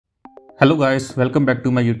Hello guys, welcome back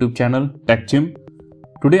to my YouTube channel NETSH.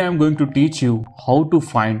 Today I am going to teach you how to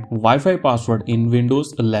find Wi-Fi password in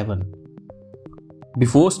Windows 11.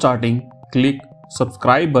 Before starting, click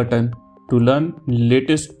subscribe button to learn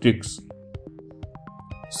latest tricks.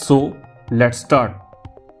 So let's start.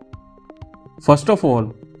 First of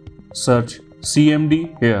all, search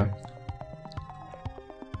CMD here.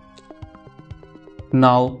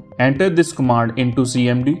 Now enter this command into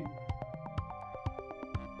CMD.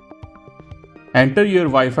 Enter your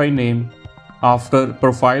Wi-Fi name after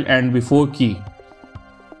profile and before key.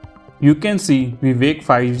 You can see Vivek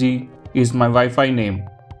 5G is my Wi-Fi name.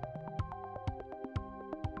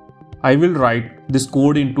 I will write this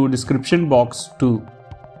code into description box too.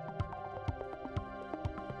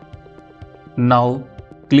 Now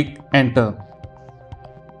click enter.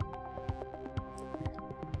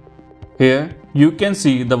 Here you can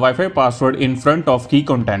see the Wi-Fi password in front of key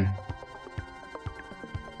content.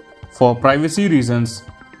 For privacy reasons,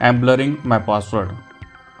 I am blurring my password.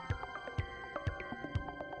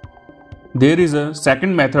 There is a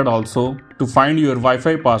second method also to find your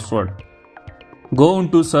Wi-Fi password. Go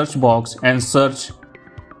into search box and search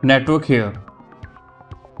network here.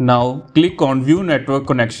 Now click on view network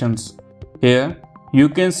connections. Here you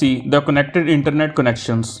can see the connected internet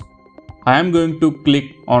connections. I am going to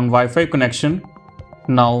click on Wi-Fi connection.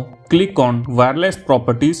 Now click on wireless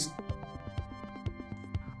properties.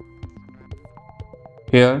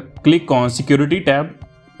 Here click on security tab,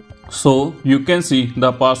 so you can see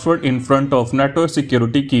the password in front of network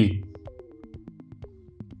security key.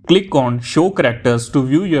 Click on show characters to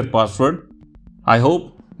view your password. I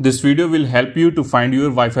hope this video will help you to find your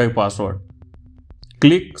Wi-Fi password.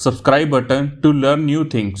 Click subscribe button to learn new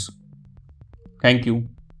things. Thank you.